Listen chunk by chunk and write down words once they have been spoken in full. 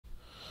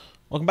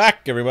Welcome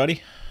back,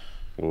 everybody.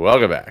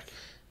 Welcome back.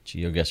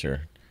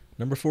 GeoGuessr,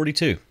 number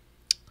 42.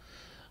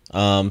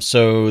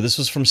 So this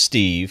was from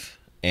Steve.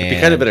 And It'd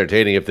be kind of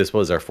entertaining if this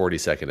was our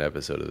 42nd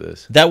episode of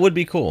this. that would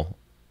be cool.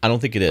 I don't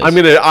think it is.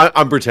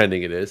 I'm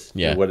pretending it is.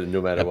 Yeah.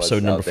 No matter what.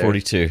 Episode number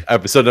 42.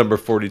 Episode number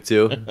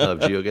 42 of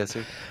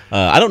GeoGuessr.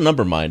 I don't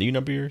number mine. Do you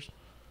number yours?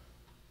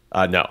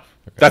 No. Okay.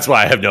 That's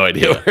why I have no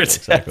idea where it's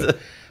exactly. at.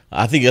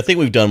 I think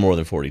we've done more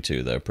than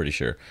 42 though. Pretty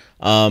sure.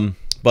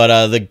 But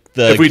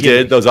if we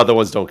did, those other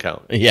ones don't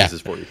count. Yeah. This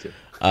is 42.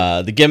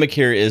 The gimmick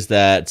here is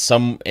that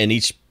in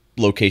each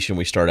location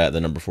we start at, the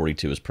number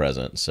 42 is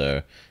present.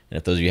 So, and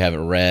if those of you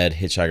haven't read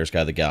Hitchhiker's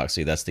Guide to the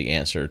Galaxy, that's the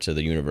answer to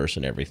the universe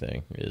and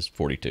everything is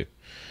 42.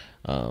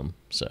 And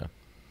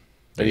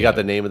you got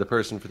the name of the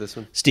person for this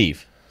one?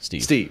 Steve.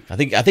 I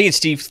think it's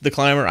Steve the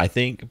Climber.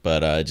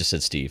 But it just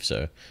said Steve,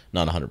 so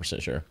not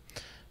 100% sure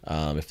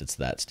if it's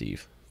that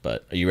Steve.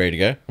 But are you ready to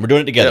go? We're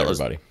doing it together,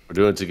 everybody. We're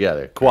doing it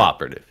together.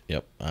 Cooperative.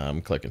 Yep,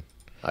 I'm clicking.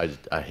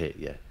 I hit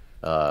you.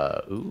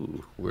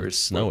 Where's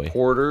snowy?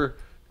 Porter?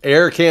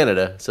 Air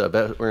Canada. So I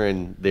bet we're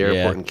in the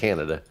airport in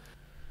Canada.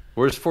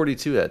 Where's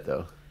 42 at,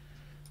 though?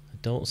 I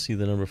don't see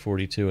the number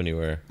 42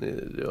 anywhere.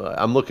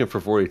 I'm looking for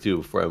 42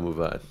 before I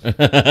move on.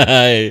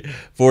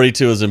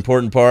 42 is an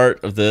important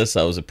part of this.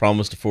 I was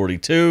promised to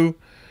 42.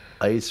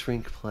 Ice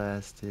rink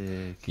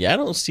plastic. Yeah, I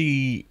don't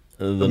see...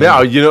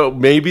 Now,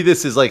 maybe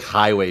this is like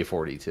Highway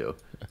 42.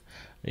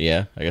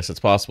 Yeah, I guess it's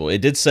possible. It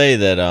did say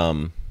that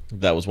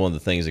that was one of the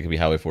things that could be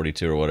Highway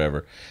 42 or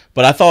whatever.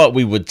 But I thought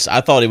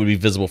it would be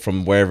visible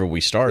from wherever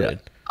we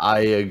started. Yeah, I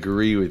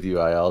agree with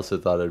you. I also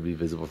thought it would be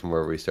visible from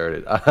wherever we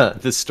started.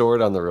 The store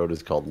down the road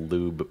is called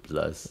Lube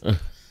Plus.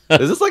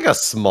 This is like a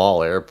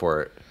small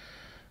airport.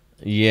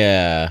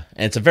 Yeah,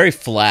 and it's a very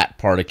flat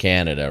part of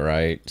Canada,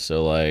 right?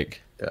 So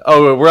like...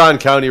 Oh, we're on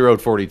County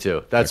Road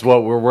 42. That's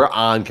what we're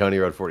on County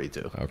Road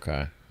 42.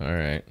 Okay. All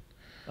right.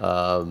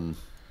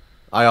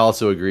 I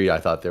also agreed. I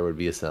thought there would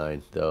be a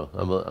sign, though.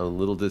 I'm a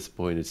little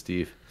disappointed,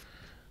 Steve.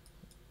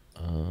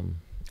 I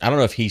don't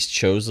know if he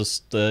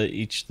chose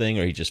each thing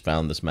or he just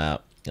found this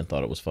map and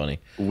thought it was funny.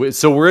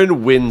 So we're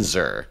in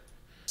Windsor.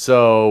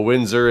 So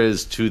Windsor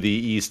is to the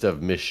east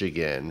of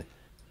Michigan.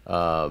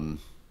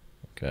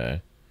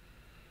 Okay.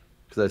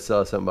 Because I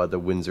saw something about the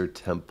Windsor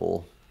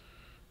Temple.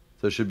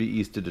 So it should be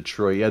east of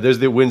Detroit. Yeah, there's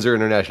the Windsor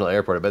International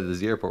Airport. I bet this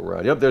is the airport we're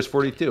on. Yep, there's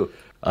 42.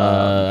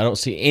 I don't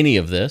see any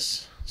of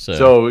this.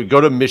 So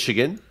go to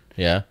Michigan.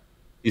 Yeah.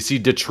 You see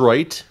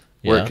Detroit,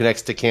 where it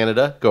connects to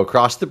Canada. Go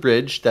across the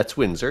bridge. That's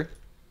Windsor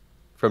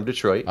from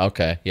Detroit.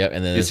 Okay. Yep.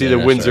 And then you see the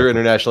Windsor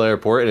International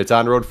Airport, and it's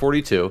on Road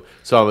 42.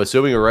 So I'm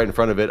assuming we're right in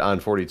front of it on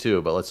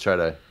 42. But let's try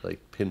to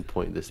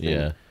pinpoint this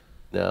thing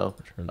now.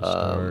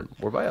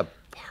 We're by a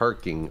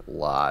parking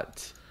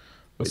lot.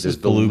 What's this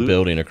blue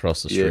building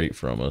across the street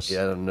from us?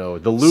 Yeah, I don't know.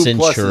 The Loop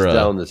Plus is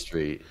down the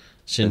street.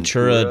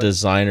 Centura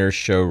Designer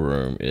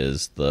Showroom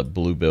is the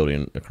blue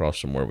building across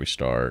from where we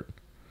start.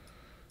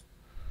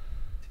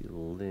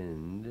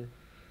 Lind.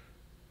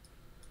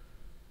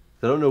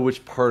 I don't know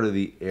which part of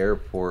the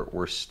airport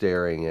we're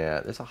staring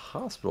at. There's a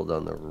hospital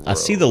down the road. I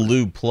see the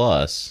Lube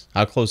Plus.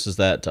 How close is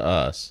that to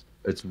us?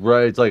 It's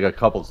right. It's like a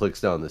couple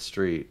clicks down the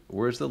street.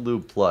 Where's the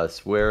Lube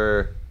Plus?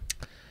 Where?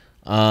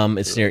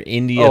 It's near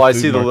India. Oh, I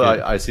see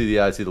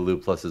the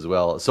Lube Plus as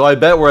well. So I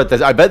bet we're at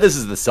this. I bet this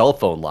is the cell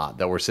phone lot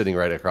that we're sitting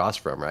right across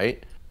from,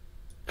 right?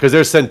 Because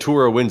there's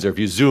Centura Windsor. If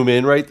you zoom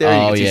in right there,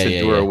 you can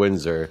see Centura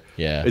Windsor.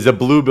 Yeah. Is a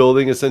blue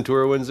building a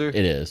Centura Windsor? It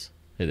is.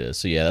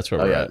 So yeah, that's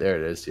where we're at. There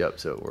it is. Yep.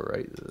 So we're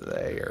right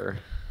there.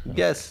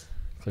 Guess.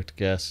 Click to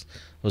guess.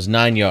 It was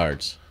 9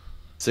 yards.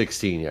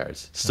 16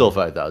 yards. Still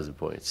 5,000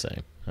 points.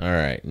 Same. All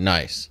right.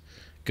 Nice.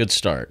 Good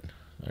start.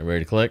 Are you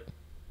ready to click?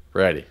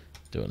 Ready.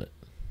 Doing it.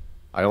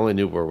 I only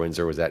knew where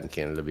Windsor was at in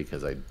Canada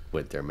because I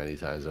went there many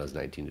times when I was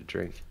 19 to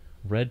drink.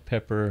 Red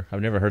Pepper.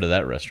 I've never heard of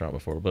that restaurant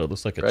before, but it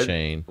looks like a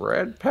chain.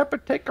 Red Pepper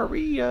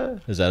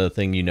Taqueria. Is that a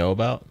thing you know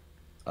about?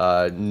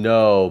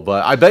 No,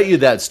 but I bet you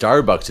that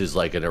Starbucks is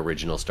like an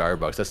original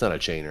Starbucks. That's not a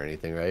chain or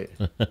anything, right?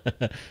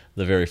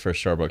 The very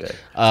first Starbucks. Okay.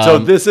 So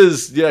this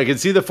is, I can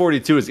see the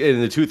 42 is in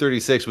the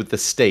 236 with the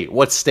state.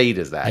 What state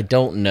is that? I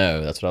don't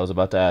know. That's what I was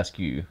about to ask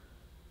you.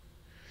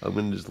 I'm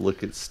going to just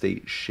look at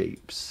state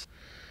shapes.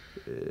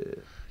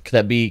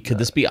 Could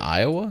this be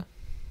Iowa?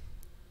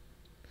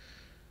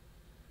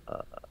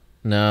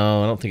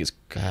 No, I don't think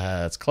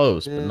it's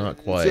close, but not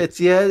quite.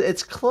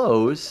 It's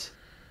close.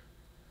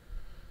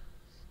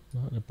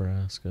 Not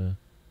Nebraska.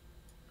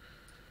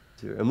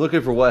 I'm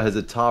looking for what has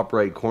a top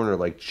right corner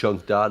like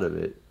chunked out of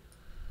it.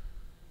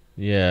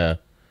 Yeah.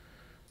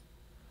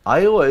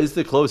 Iowa is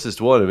the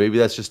closest one, and maybe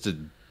that's just a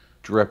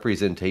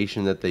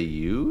representation that they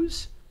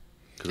use?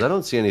 Because I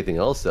don't see anything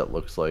else that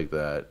looks like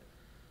that.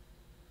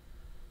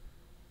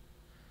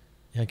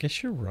 Yeah, I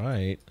guess you're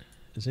right.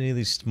 Is any of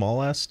these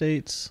small-ass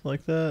states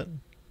like that?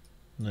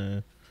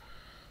 No.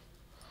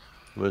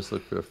 Let's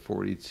look for a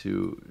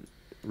 42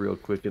 real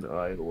quick in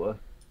Iowa.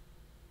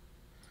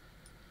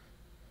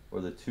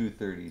 Or the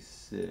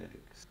 236.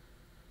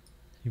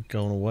 Keep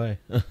going away.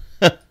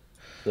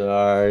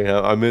 Sorry,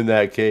 I'm in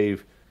that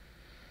cave.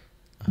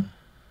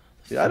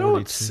 Yeah,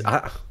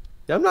 $42.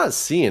 I'm not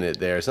seeing it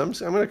there, so I'm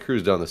going to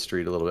cruise down the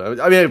street a little bit.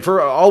 I mean,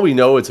 for all we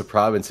know, it's a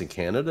province in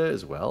Canada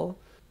as well.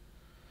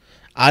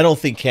 I don't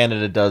think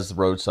Canada does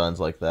road signs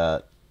like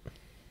that.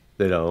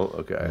 They don't?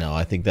 Okay. No,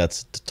 I think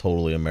that's a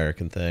totally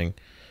American thing.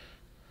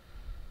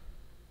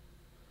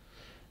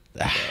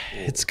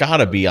 It's got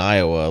to be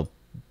Iowa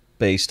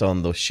based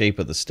on the shape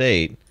of the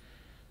state.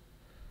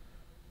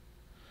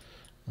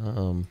 Let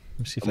me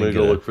see if I'm going to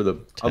go look for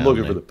I'm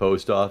looking for the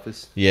post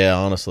office. Yeah,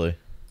 honestly.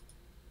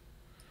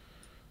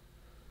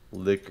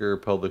 Liquor,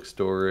 public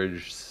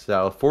storage,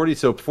 south 40.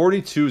 So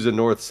 42 is a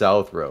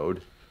north-south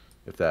road,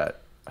 if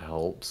that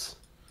helps.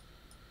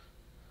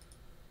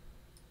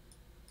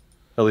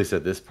 At least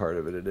at this part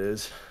of it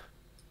is.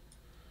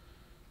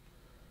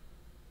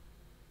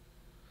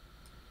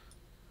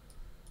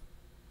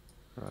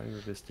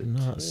 I'm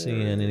not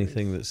seeing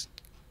anything that's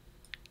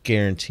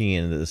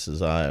guaranteeing that this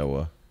is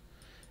Iowa.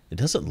 It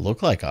doesn't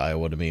look like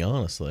Iowa to me,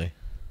 honestly.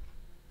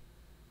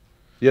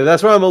 Yeah,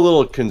 that's why I'm a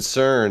little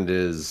concerned.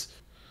 It's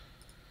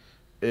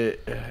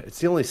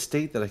the only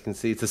state that I can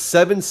see. It's a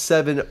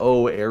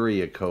 770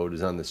 area code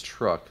is on this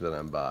truck that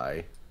I'm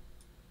by.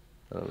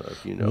 I don't know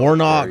if you know.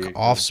 Warnock,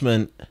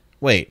 Offsman.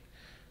 Wait.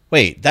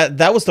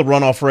 That was the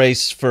runoff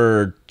race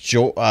for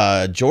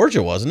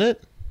Georgia, wasn't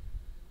it?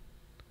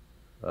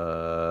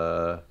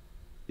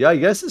 Yeah, I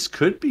guess this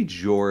could be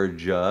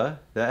Georgia.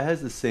 That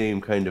has the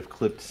same kind of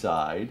clipped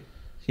side.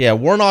 Yeah,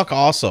 Warnock,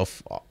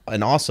 Ossoff,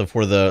 and Ossoff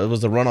it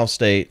was the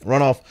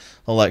runoff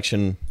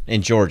election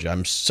in Georgia.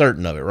 I'm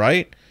certain of it,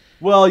 right?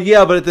 Well,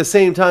 yeah, but at the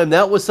same time,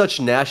 that was such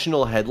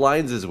national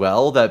headlines as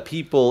well that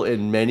people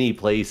in many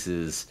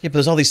places. Yeah, but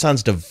there's all these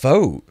signs to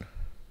vote.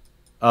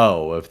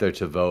 Oh, if they're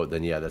to vote,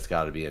 then yeah, that's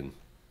got to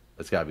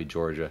be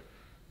Georgia.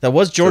 That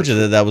was Georgia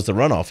that was the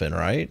runoff in,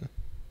 right?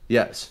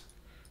 Yes.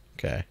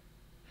 Okay.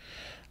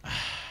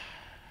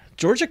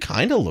 Georgia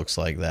kind of looks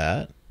like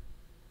that.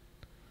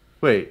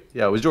 Wait,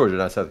 yeah, it was Georgia,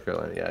 not South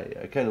Carolina. Yeah,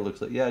 it kind of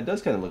looks like. Yeah, it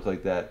does kind of look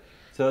like that.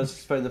 So let's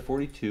just find the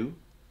 42.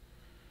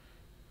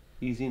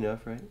 Easy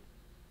enough, right?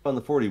 On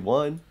the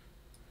 41.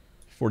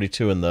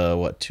 42 and the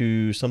what?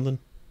 2 something.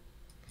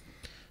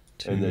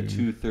 And the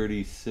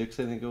 236,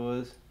 I think it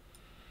was.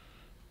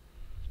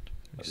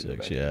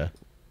 6, yeah.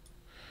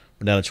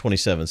 We're down to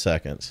 27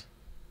 seconds.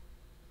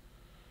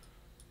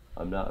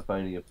 I'm not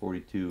finding a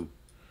 42.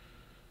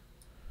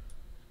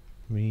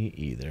 Me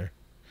either.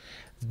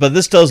 But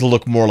this does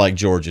look more like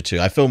Georgia, too.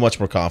 I feel much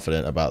more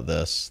confident about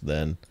this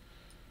than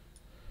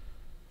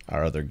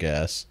our other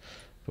guess.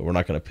 But we're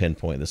not going to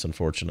pinpoint this,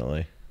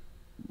 unfortunately.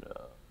 No.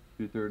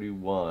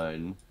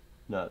 231,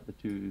 not the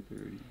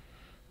 236.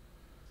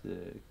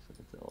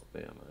 That's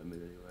Alabama. I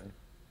mean, anyway.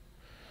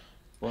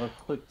 Well, I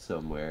clicked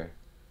somewhere.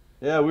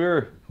 Yeah, we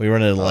were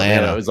in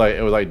Atlanta. Man, it was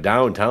like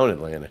downtown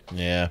Atlanta.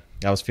 Yeah,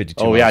 that was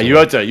 52. Oh yeah, you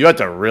had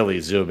to really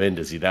zoom in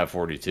to see that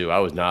 42. I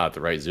was not at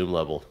the right zoom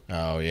level.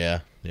 Oh yeah,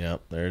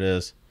 there it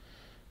is.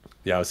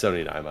 Yeah, I was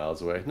 79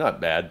 miles away. Not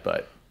bad,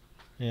 but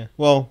yeah.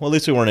 Well, at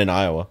least we weren't in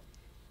Iowa.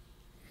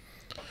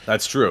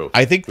 That's true.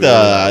 I think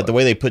the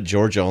way they put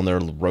Georgia on their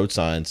road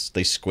signs,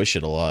 they squish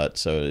it a lot,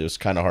 so it was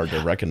kind of hard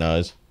to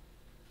recognize.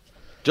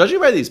 Judging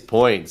by these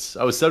points,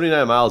 I was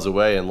 79 miles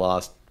away and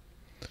lost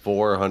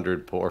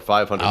 400 or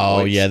 500 Oh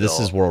points yeah, still. this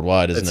is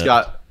worldwide, isn't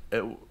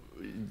it?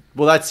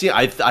 Well, I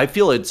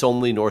feel it's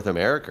only North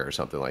America or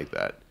something like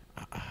that.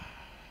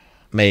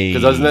 Maybe.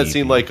 Because doesn't that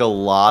seem like a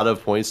lot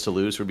of points to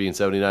lose for being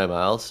 79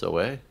 miles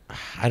away?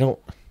 I don't.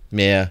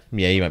 Yeah,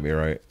 you might be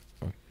right.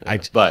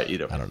 But you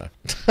know, I don't know.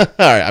 All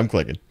right, I'm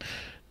clicking.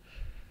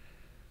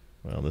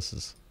 Well, this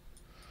is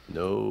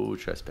no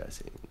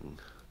trespassing.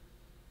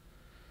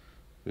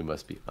 We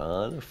must be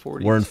on a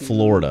 42. We're in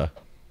Florida.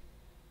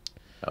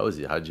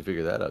 How'd you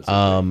figure that out?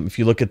 If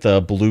you look at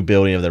the blue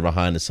building over there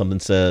behind us, something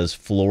says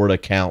Florida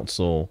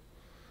Council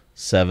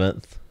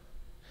 7th.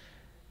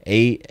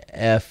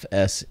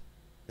 AFSCME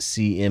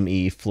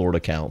Florida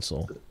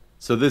Council.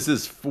 So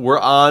we're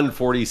on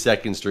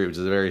 42nd Street, which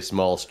is a very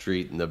small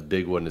street, and the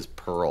big one is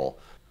Pearl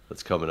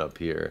that's coming up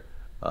here.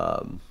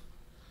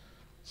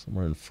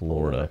 Somewhere in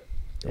Florida.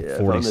 Yeah,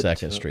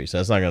 42nd Street. So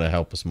that's not going to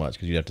help us much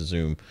because you'd have to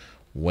zoom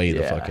way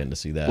the fuck in to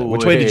see that. Way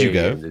Which way did you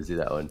go? To see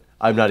that one.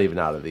 I'm not even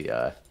out of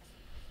the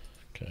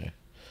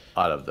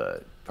out of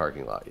the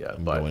parking lot yet.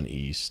 I'm going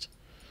east.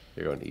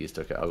 You're going east.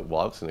 Okay. I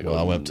was going to go. Well,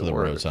 I went to the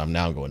road, so I'm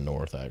now going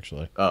north.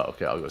 Actually. Oh,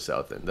 okay. I'll go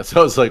south then. That's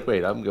what I was like.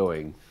 Wait, I'm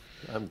going.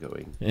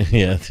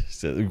 Yeah,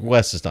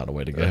 west is not a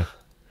way to go.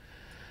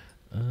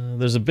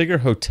 There's a bigger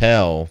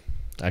hotel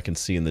I can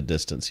see in the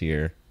distance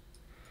here.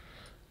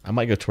 I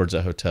might go towards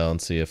that hotel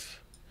and see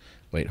if.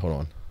 Wait, hold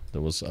on.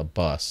 There was a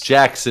bus.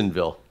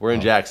 Jacksonville. We're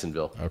in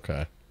Jacksonville.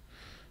 Okay.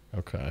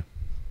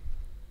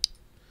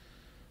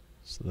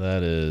 So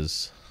that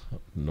is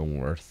up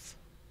north.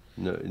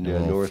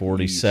 North.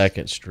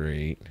 42nd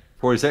Street.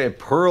 42nd.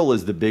 Pearl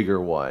is the bigger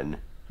one.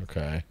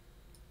 Okay.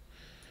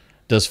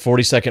 Does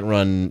 42nd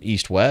run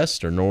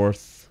east-west or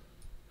north?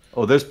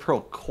 Oh, there's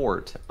Pearl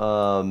Court.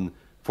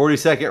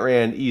 42nd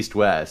ran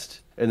east-west,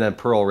 and then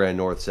Pearl ran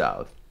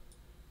north-south.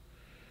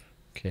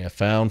 Okay, I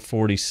found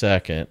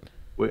 42nd.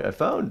 Wait, I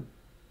found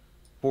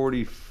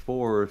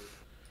 44th.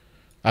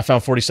 I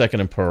found 42nd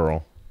and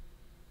Pearl.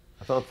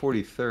 I found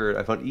 43rd.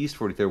 I found East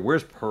 43rd.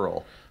 Where's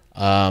Pearl?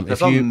 I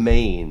found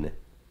Maine.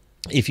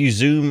 If you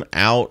zoom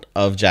out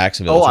of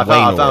Jacksonville, oh, I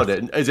found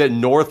it. Is it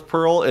North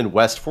Pearl and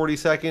West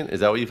 42nd?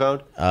 Is that what you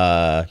found?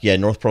 Yeah,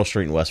 North Pearl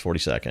Street and West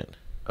 42nd.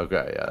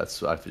 Okay, yeah,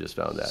 I just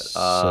found that.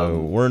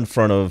 So we're in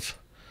front of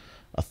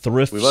a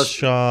thrift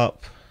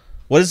shop.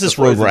 What is this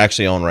road we're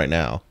actually on right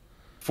now?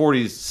 Pearl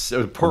is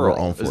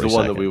the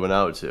one that we went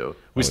out to.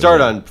 We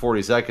started on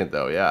 42nd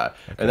though, yeah.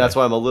 Okay. And that's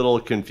why I'm a little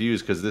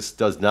confused because this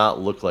does not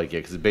look like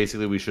it. Because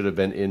basically we should have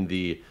been in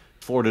the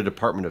Florida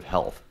Department of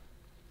Health,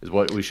 is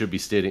what we should be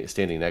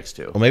standing next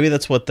to. Well, maybe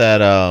that's what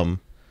that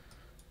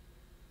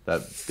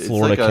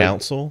Florida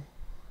Council.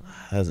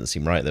 That doesn't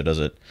seem right though, does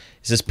it?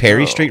 Is this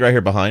Perry Street right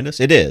here behind us?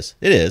 It is.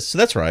 It is. So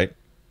that's right.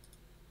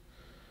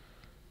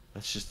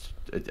 That's just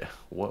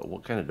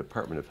what kind of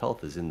Department of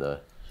Health is in the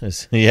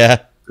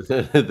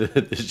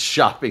the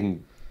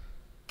shopping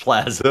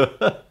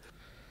plaza?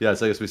 Yeah,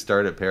 so I guess we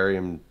start at Perry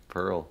and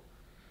Pearl,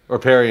 or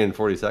Perry and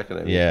 42nd. I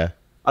mean. Yeah.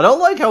 I don't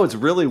like how it's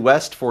really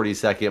West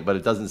 42nd, but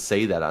it doesn't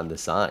say that on the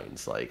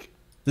signs. Like,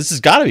 this has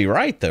got to be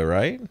right though,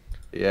 right?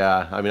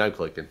 Yeah, I mean, I'm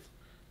clicking.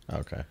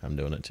 Okay, I'm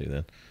doing it too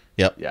then.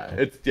 Yep. Yeah,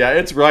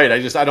 it's right.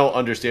 I don't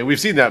understand. We've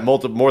seen that more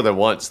than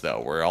once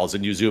though, where all of a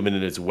sudden you zoom in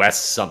and it's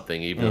West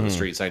something, even though the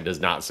street sign does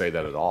not say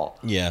that at all.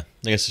 Yeah,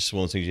 I guess it's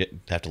one of those things you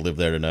have to live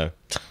there to know,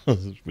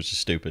 which is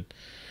stupid.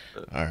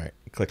 All right,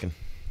 clicking.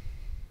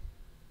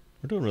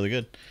 We're doing really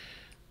good.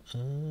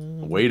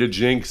 Way to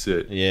jinx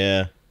it.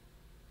 Yeah.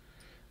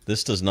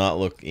 This does not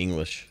look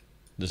English.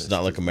 This does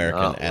not look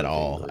American at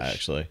all,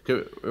 actually.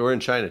 We're in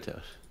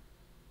Chinatown.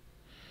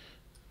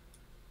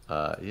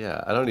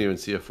 Yeah, I don't even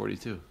see a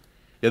 42.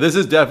 Yeah, this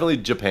is definitely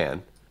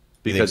Japan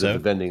because of the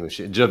vending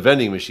machine.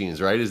 Vending machines,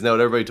 right? Isn't that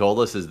what everybody told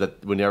us? Is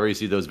that whenever you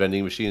see those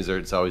vending machines,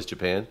 it's always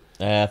Japan?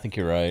 I think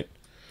you're right.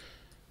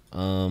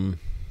 I'm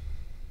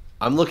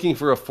looking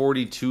for a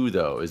 42,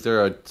 though. Is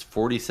there a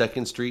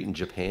 42nd Street in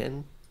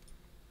Japan?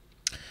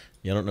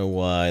 Yeah, I don't know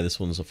why this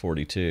one's a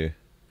 42.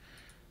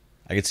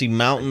 I can see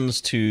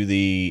mountains to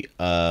the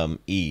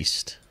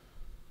east.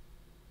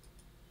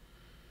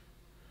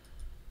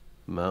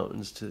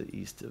 Mountains to the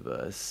east of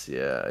us.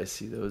 Yeah, I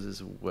see those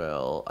as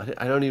well.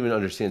 I don't even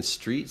understand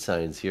street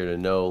signs here to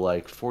know,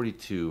 like,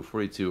 42.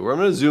 Or I'm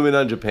going to zoom in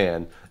on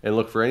Japan and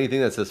look for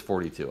anything that says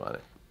 42 on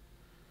it.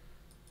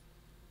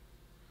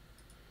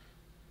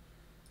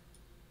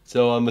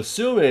 So I'm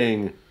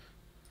assuming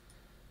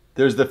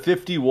there's the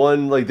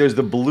 51, like, there's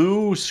the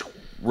blue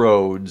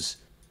roads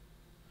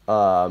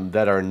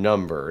that are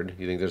numbered.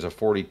 You think there's a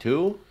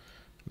 42?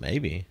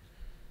 Maybe.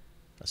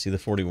 I see the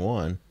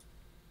 41.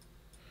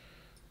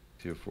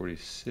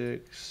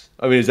 46.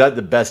 I mean, is that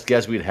the best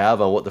guess we'd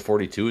have on what the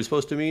 42 is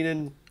supposed to mean?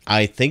 And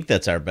I think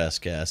that's our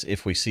best guess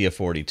if we see a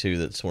 42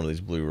 that's one of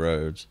these blue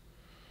roads.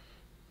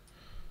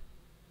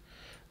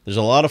 There's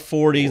a lot of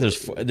 40.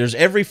 There's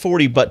every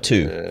 40 but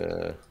 2.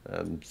 Yeah,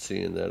 I'm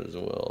seeing that as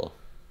well.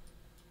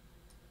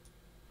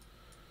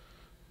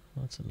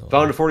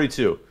 Found a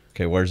 42.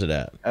 Okay, where's it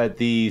at? At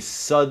the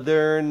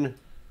southern,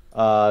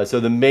 so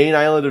the main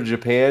island of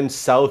Japan,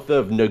 south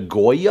of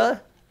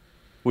Nagoya,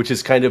 which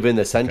is kind of in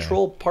the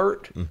central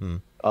part.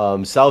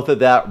 Mm-hmm. South of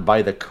that,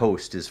 by the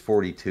coast, is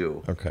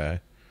 42. Okay.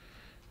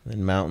 And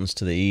then mountains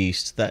to the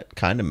east, that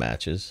kind of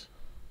matches.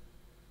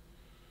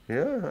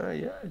 Yeah,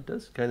 it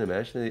does kind of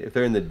match. If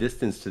they're in the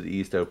distance to the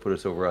east, that would put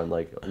us over on,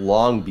 like,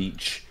 Long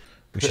Beach.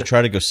 We should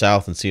try to go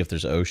south and see if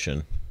there's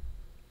ocean.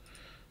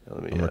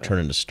 I'm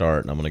returning to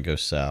start, and I'm going to go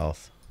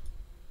south.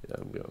 Yeah,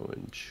 I'm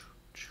going.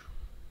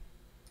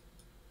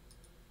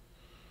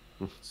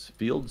 It's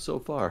field so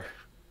far.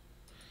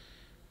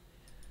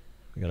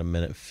 We got a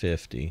minute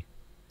 50.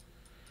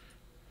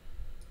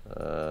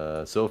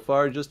 So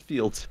far, just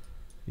fields.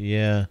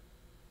 Yeah.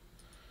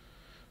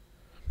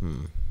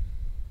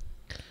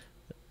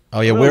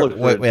 Oh yeah,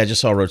 wait, I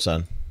just saw a road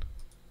sign.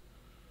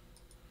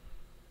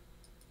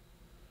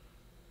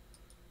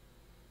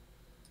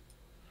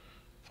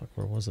 Fuck,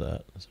 where was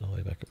that? Is it all the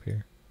way back up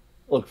here?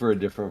 Look for a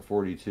different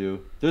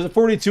 42. There's a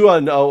 42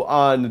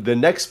 on the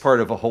next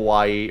part of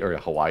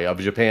of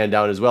Japan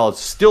down as well.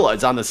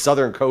 It's on the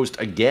southern coast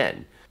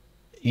again.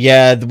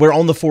 Yeah, we're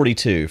on the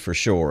 42 for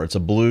sure. It's a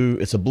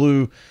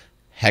blue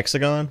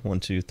hexagon. 1,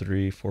 2,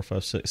 3, 4,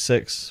 5,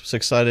 6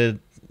 six-sided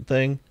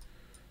thing.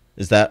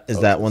 Is that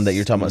one that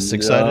you're talking about,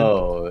 six-sided?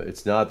 No,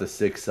 it's not the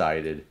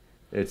six-sided.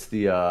 It's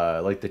the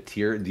like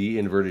the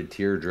inverted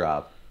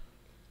teardrop.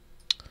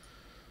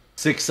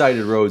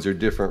 Six-sided roads are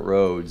different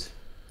roads.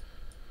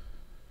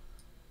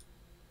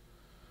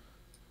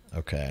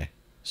 Okay.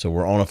 So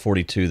we're on a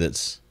 42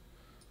 that's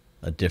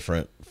a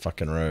different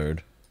fucking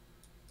road.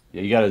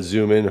 Yeah, you got to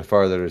zoom in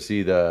farther to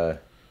see the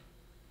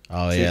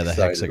the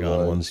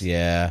hexagon ones.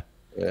 Yeah.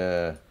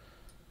 Yeah.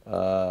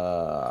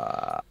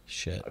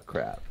 Shit.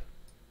 Crap.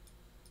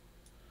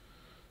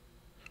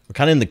 We're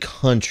kind of in the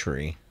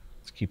country.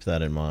 Let's keep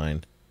that in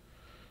mind.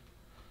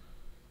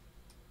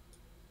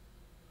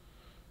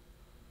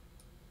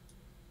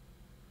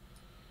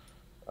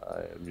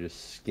 I'm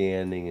just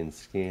scanning and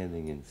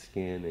scanning and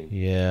scanning.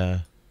 Yeah.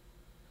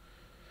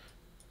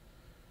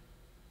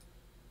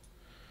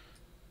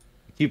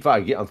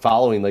 I'm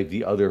following like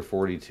the other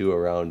 42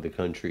 around the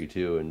country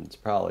too, and it's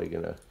probably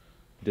gonna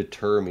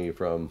deter me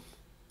from.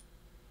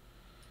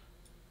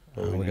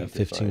 We got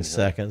 15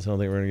 seconds. I don't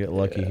think we're gonna get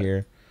lucky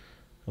here.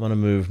 I'm gonna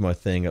move my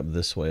thing up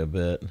this way a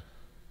bit.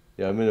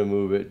 Yeah, I'm gonna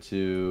move it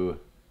to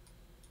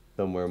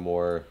somewhere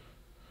more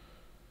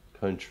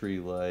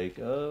country-like.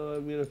 Oh,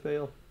 I'm gonna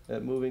fail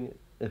at moving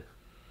it.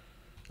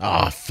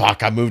 Oh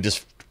fuck! I moved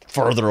just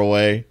further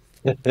away.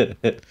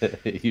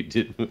 You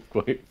did move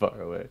quite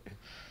far away.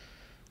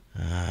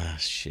 Ah,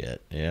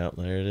 shit. Yeah,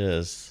 there it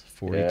is.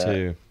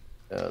 42.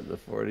 Yeah, the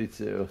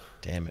 42.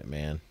 Damn it,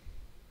 man.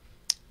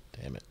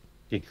 Damn it.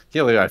 You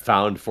can't believe I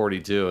found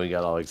 42 and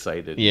got all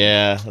excited.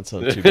 Yeah, that's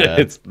not too bad.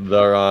 It's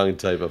the wrong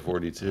type of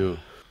 42.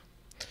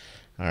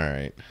 All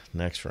right,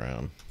 next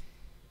round.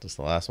 This is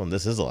the last one.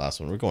 This is the last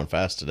one. We're going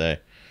fast today.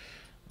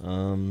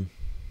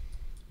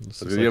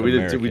 This is like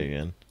America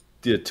again.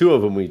 Yeah, two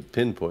of them we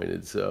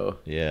pinpointed, so.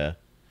 Yeah.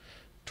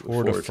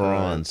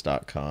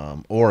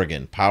 TourDeFrance.com.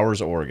 Oregon.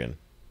 Powers, Oregon.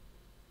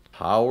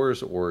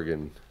 Powers,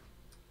 Oregon.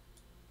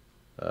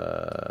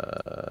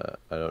 I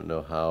don't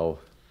know how.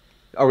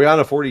 Are we on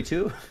a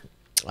 42?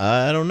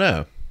 I don't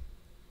know.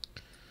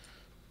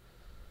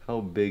 How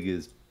big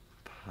is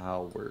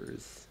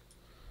Powers?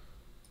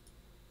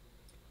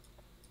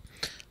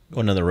 Go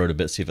another road a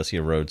bit, see if I see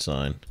a road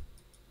sign.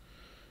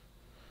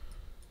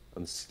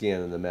 I'm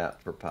scanning the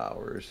map for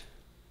Powers.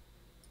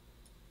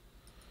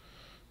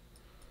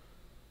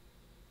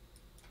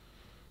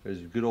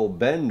 There's good old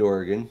Bend,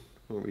 Oregon.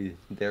 Weren't we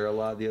there a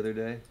lot the other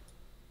day?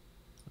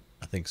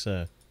 I think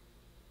so.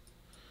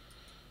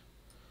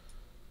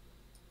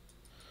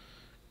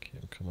 Okay,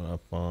 I'm coming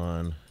up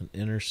on an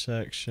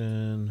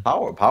intersection.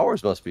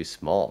 Powers must be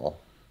small.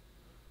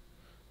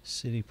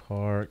 City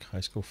Park, High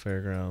School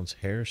Fairgrounds,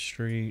 Hare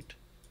Street.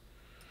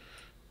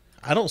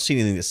 I don't see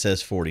anything that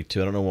says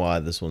 42. I don't know why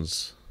this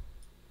one's...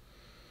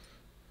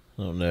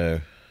 I don't know.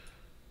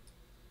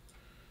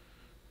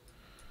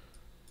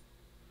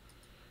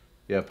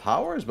 Yeah,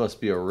 Powers must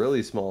be a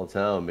really small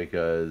town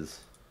because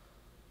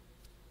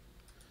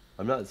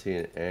I'm not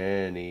seeing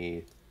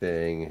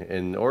anything.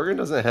 And Oregon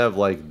doesn't have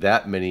like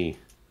that many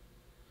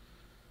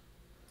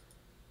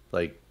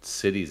like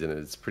cities in it.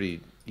 It's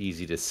pretty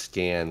easy to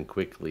scan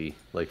quickly,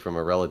 like from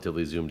a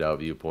relatively zoomed out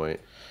viewpoint.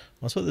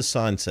 That's what this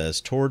sign says.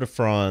 Tour de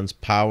France,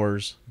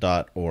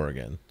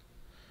 Powers.Oregon.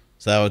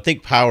 So I would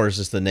think Powers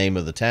is the name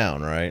of the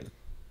town, right?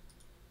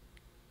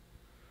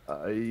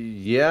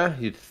 Yeah,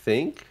 you'd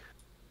think,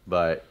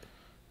 but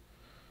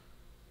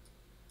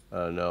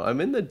no. I'm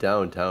in the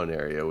downtown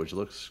area, which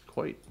looks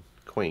quite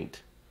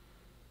quaint.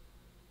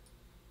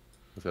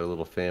 It's got a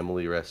little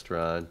family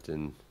restaurant,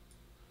 and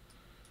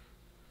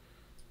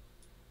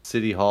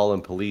City Hall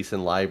and police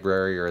and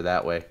library are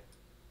that way.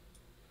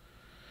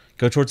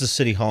 Go towards the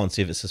City Hall and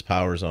see if it says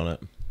Powers on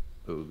it.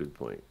 Oh, good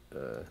point.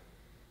 Down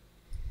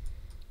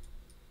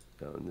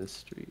this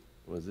street.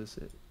 Was this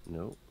it?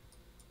 No.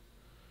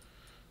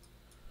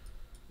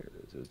 There it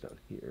is. It was down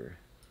here.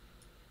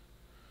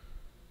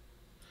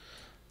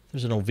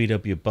 There's an old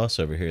VW bus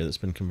over here that's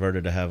been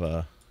converted to have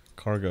a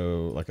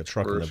cargo, like a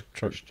truck in the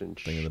truck thing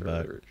in the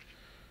back.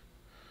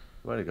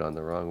 Might have gone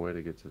the wrong way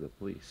to get to the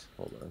police.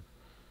 Hold on.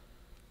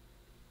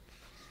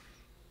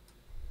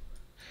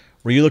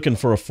 Were you looking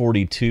for a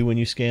 42 when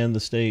you scanned the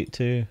state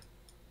too?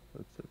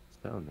 It's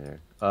down there.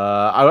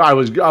 I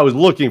was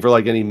looking for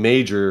like any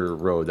major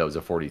road that was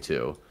a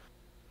 42.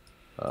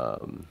 I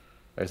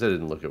guess I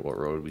didn't look at what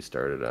road we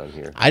started on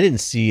here. I didn't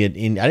see it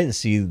in. I didn't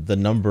see the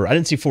number. I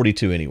didn't see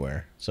 42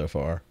 anywhere so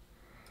far.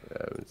 Yeah,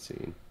 I haven't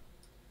seen.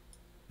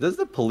 Does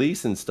the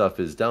police and stuff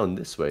is down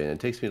this way, and it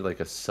takes me to like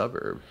a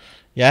suburb.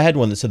 Yeah, I had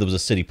one that said there was a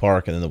city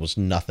park, and then there was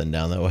nothing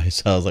down that way.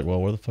 So I was like, well,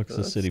 where the fuck is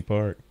the city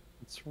park?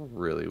 It's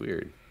really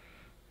weird.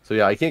 So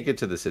yeah, I can't get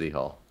to the city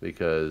hall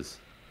because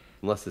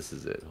unless this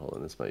is it. Hold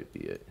on, this might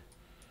be it.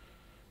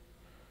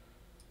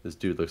 This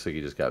dude looks like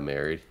he just got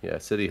married. Yeah,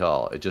 city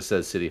hall. It just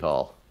says city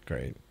hall.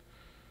 Great.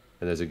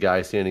 And there's a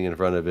guy standing in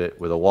front of it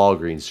with a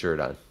Walgreens shirt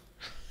on.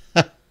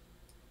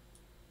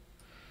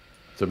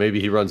 So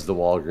maybe he runs the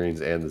Walgreens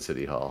and the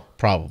city hall.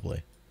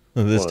 Probably.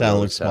 This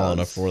town looks small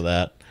enough for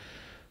that.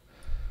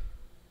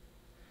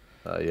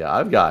 Yeah,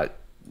 I've got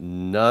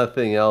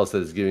nothing else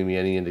that's giving me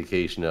any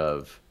indication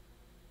of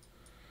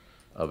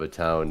a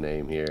town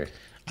name here.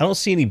 I don't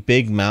see any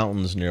big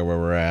mountains near where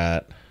we're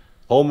at.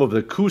 Home of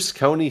the Coos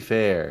County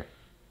Fair.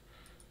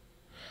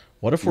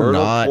 What if we're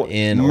not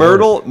in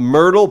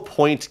Myrtle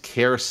Point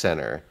Care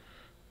Center?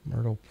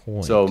 Myrtle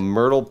Point. So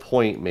Myrtle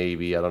Point,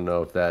 maybe. I don't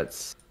know if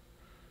that's.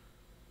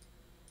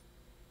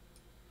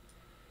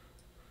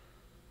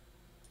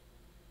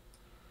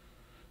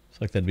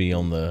 It's like that'd be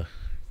on the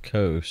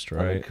coast,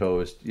 right? On the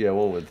coast, yeah.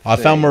 One would. I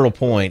found Myrtle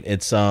Point.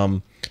 It's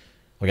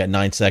we got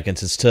 9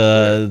 seconds. It's to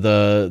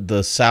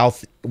the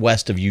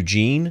southwest of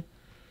Eugene.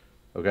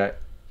 Okay.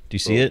 Do you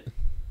see it?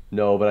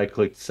 No, but I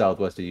clicked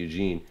southwest of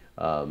Eugene.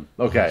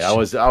 Okay, I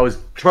was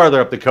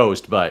farther up the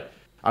coast, but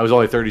I was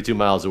only 32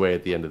 miles away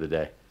at the end of the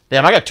day.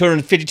 Damn, I got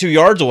 252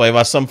 yards away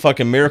by some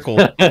fucking miracle.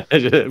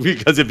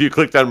 Because if you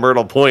clicked on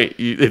Myrtle Point,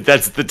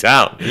 that's the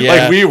town. Yeah.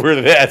 Like we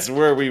were, that's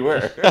where we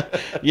were.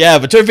 Yeah,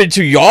 but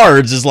 252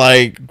 yards is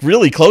like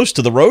really close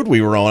to the road we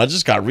were on. I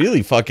just got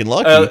really fucking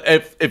lucky.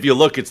 If you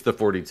look, it's the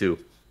 42.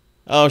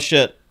 Oh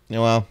shit. Yeah,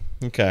 well,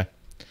 okay.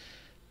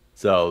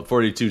 So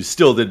 42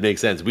 still did make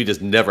sense. We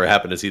just never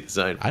happened to see the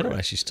sign.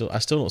 I still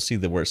don't see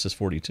where it says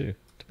 42.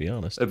 To be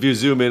honest. If you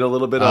zoom in a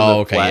little bit on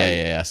the okay,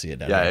 flag, yeah, I see it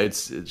down yeah, there.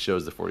 it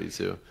shows the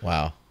 42.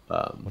 Wow.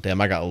 Well, damn,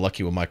 I got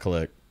lucky with my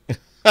click.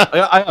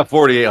 I have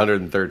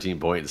 4,813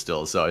 points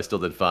still, so I still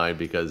did fine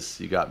because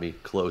you got me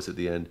close at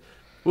the end.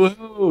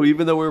 Woohoo!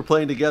 Even though we were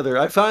playing together,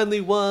 I finally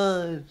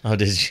won. Oh,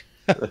 did you?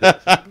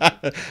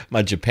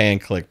 My Japan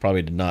click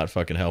probably did not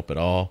fucking help at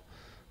all.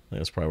 I think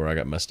that's probably where I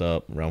got messed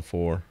up. Round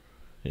 4.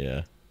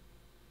 Yeah.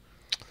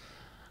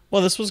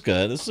 Well, this was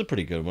good. This is a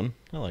pretty good one.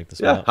 I like this.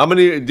 Yeah. Map. How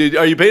many?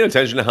 Are you paying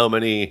attention to how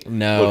many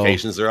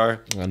locations there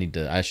are?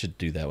 I should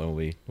do that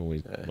when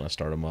I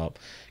start them up.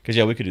 Because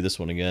yeah, we could do this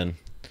one again.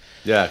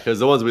 Yeah, because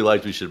the ones we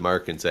liked, we should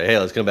mark and say, hey,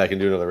 let's come back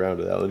and do another round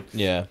of that one.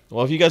 Yeah.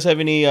 Well, if you guys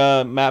have any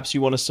maps you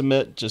want to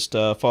submit, just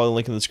follow the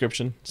link in the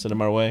description. Send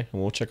them our way,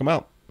 and we'll check them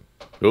out.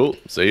 Cool.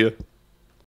 See you.